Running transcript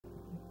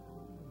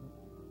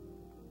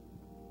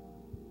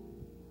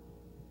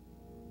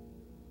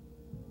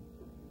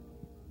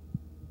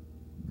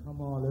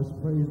on, let's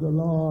praise the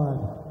Lord.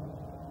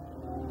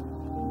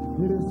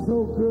 It is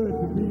so good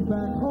to be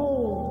back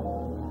home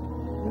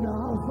in the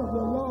house of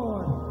the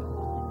Lord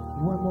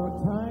one more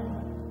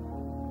time.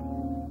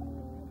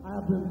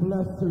 I've been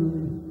blessed to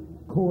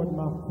record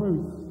my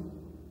first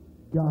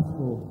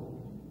gospel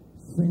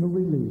single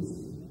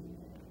release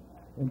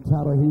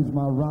entitled He's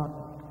My Rock.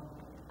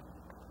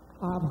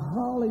 I've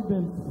hardly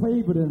been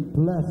favored and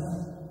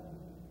blessed,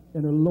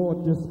 and the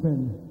Lord just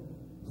been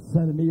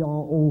sending me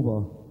all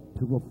over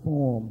to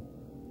perform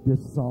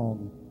this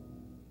song,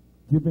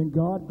 giving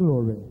God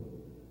glory.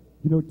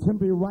 You know,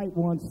 Timothy Wright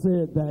once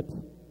said that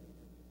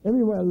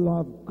everywhere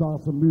love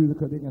gospel music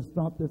because they can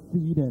stomp their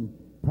feet and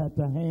pat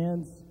their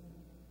hands.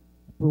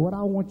 But what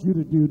I want you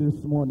to do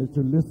this morning is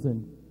to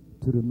listen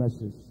to the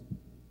message.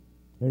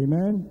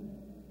 Amen.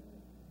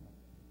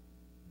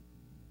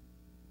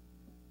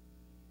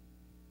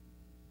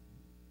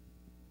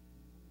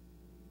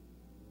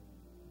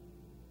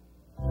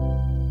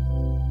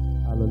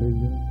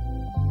 Hallelujah.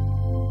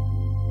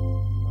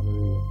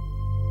 Hallelujah.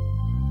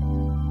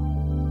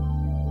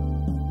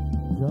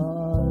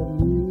 God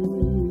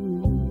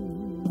leads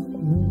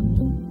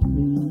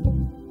me,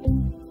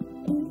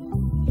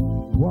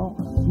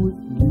 walks with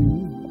me,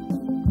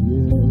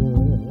 yeah.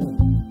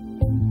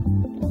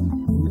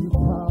 His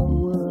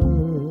power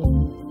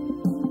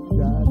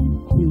that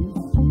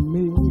keeps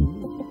me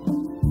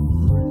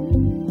free.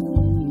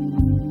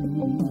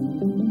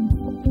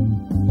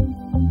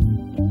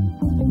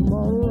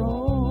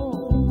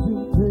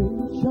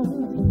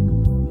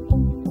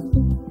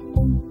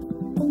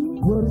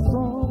 With a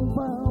strong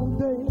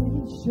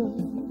foundation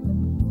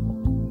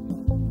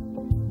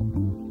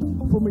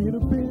for me to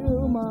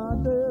build my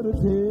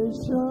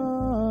dedication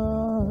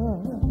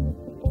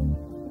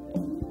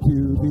to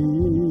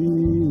thee.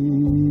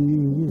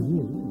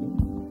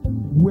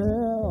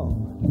 Well,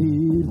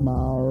 He's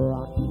my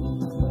rock.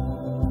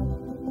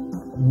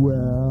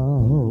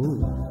 Well,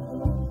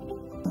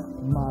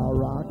 my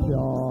rock,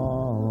 y'all.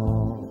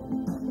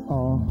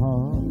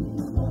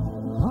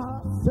 I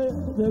said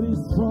that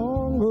He's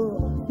stronger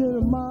than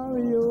a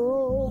mighty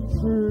oak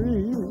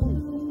tree,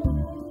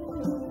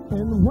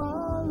 and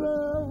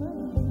wiser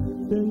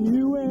than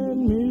you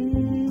and me.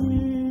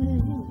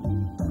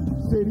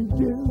 Said He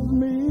gives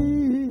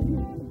me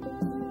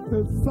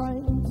the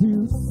sight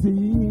to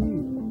see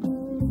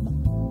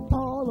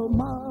all of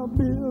my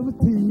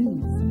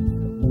abilities.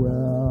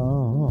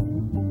 Well,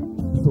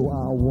 so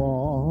I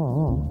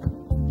walk.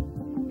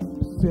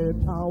 Said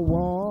I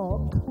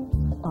walk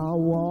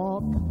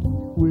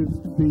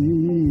with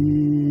thee.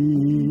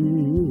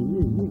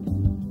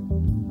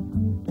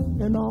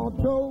 And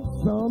although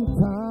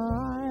sometimes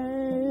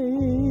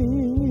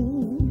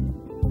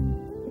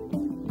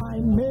I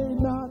may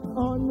not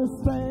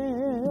understand,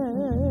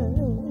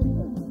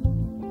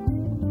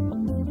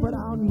 but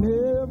I'll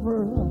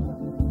never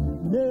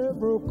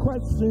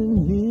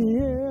question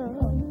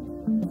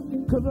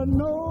Him, 'cause I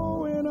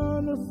know and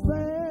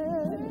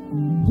understand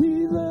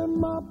He's in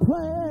my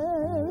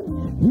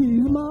plan.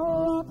 He's my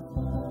rock.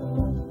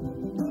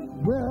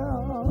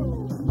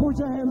 Well, put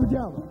your hands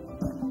together.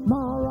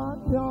 My rock,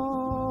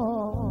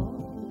 y'all.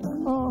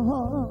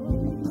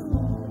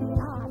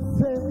 I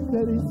said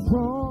that He's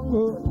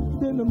stronger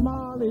than the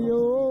mighty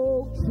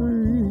oak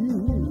tree,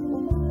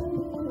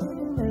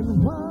 and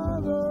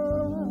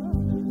wiser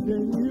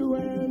than you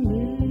and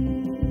me.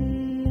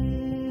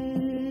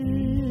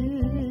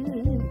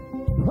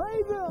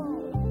 Praise Him.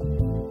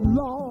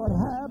 Lord,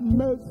 have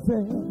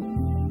mercy.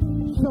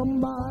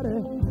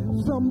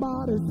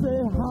 Somebody say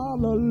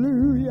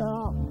hallelujah.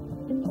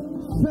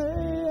 Say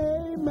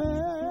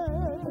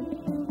amen.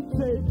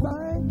 Say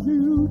thank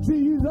you,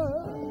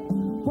 Jesus,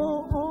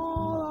 for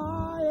all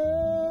I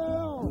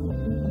am.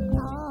 I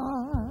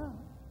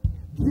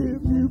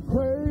give you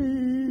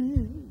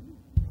praise.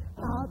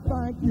 I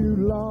thank you,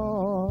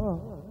 Lord,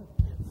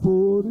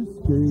 for this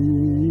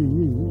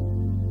day.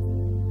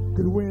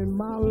 'Cause when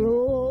my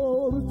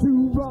load is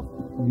too rough,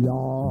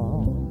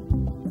 y'all,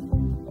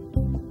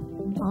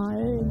 I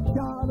ain't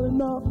got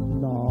enough,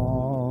 no.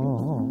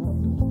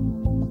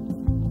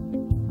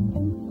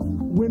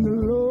 When the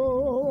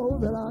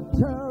load that I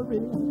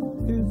carry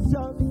is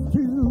just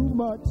too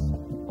much,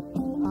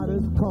 I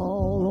just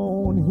call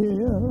on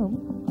Him,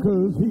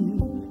 'cause He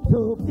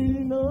took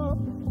enough.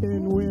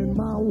 And when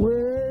my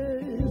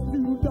way is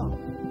too dark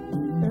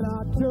and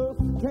I just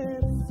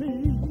can't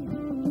see,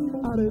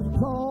 I just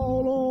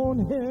call on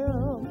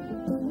Him.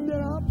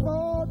 Then I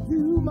fall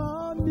to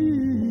my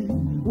knees.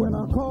 When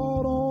I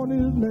call on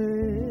His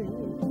name,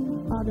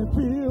 I can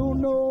feel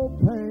no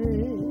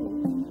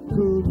pain,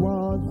 'cause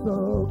once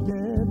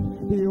again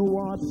He'll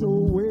wash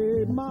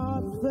away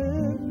my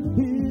sin.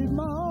 He's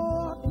my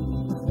rock.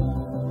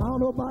 I don't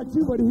know about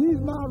you, but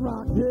He's my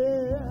rock,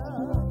 yeah.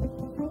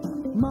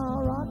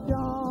 My rock,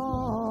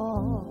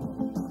 y'all.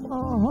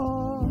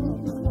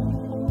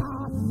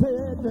 I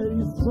said that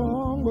He's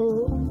stronger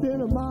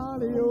than a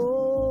mighty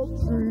oak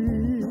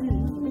tree,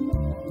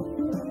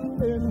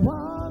 and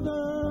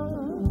wiser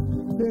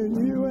than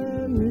you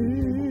and me.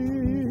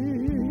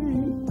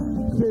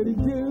 Said He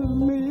gives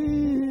me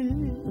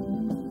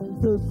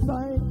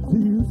sight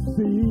to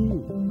see.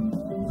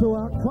 So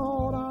I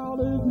called out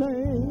his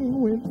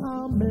name when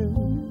I'm in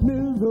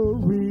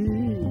misery.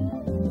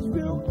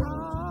 Still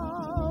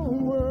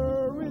I'm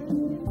worried,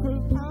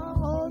 'cause I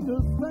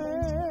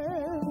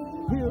understand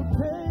he'll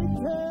take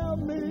care of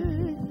me,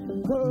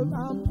 'cause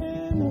I'm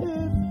in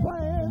his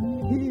plan.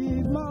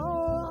 He's my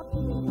rock.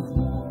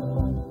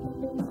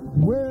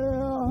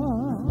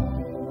 Well,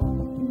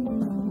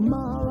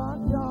 my rock,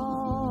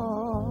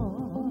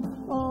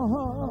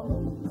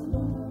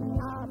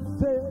 I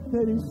said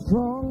that he's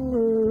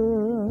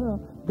stronger.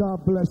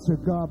 God bless you.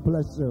 God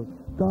bless you.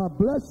 God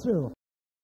bless you.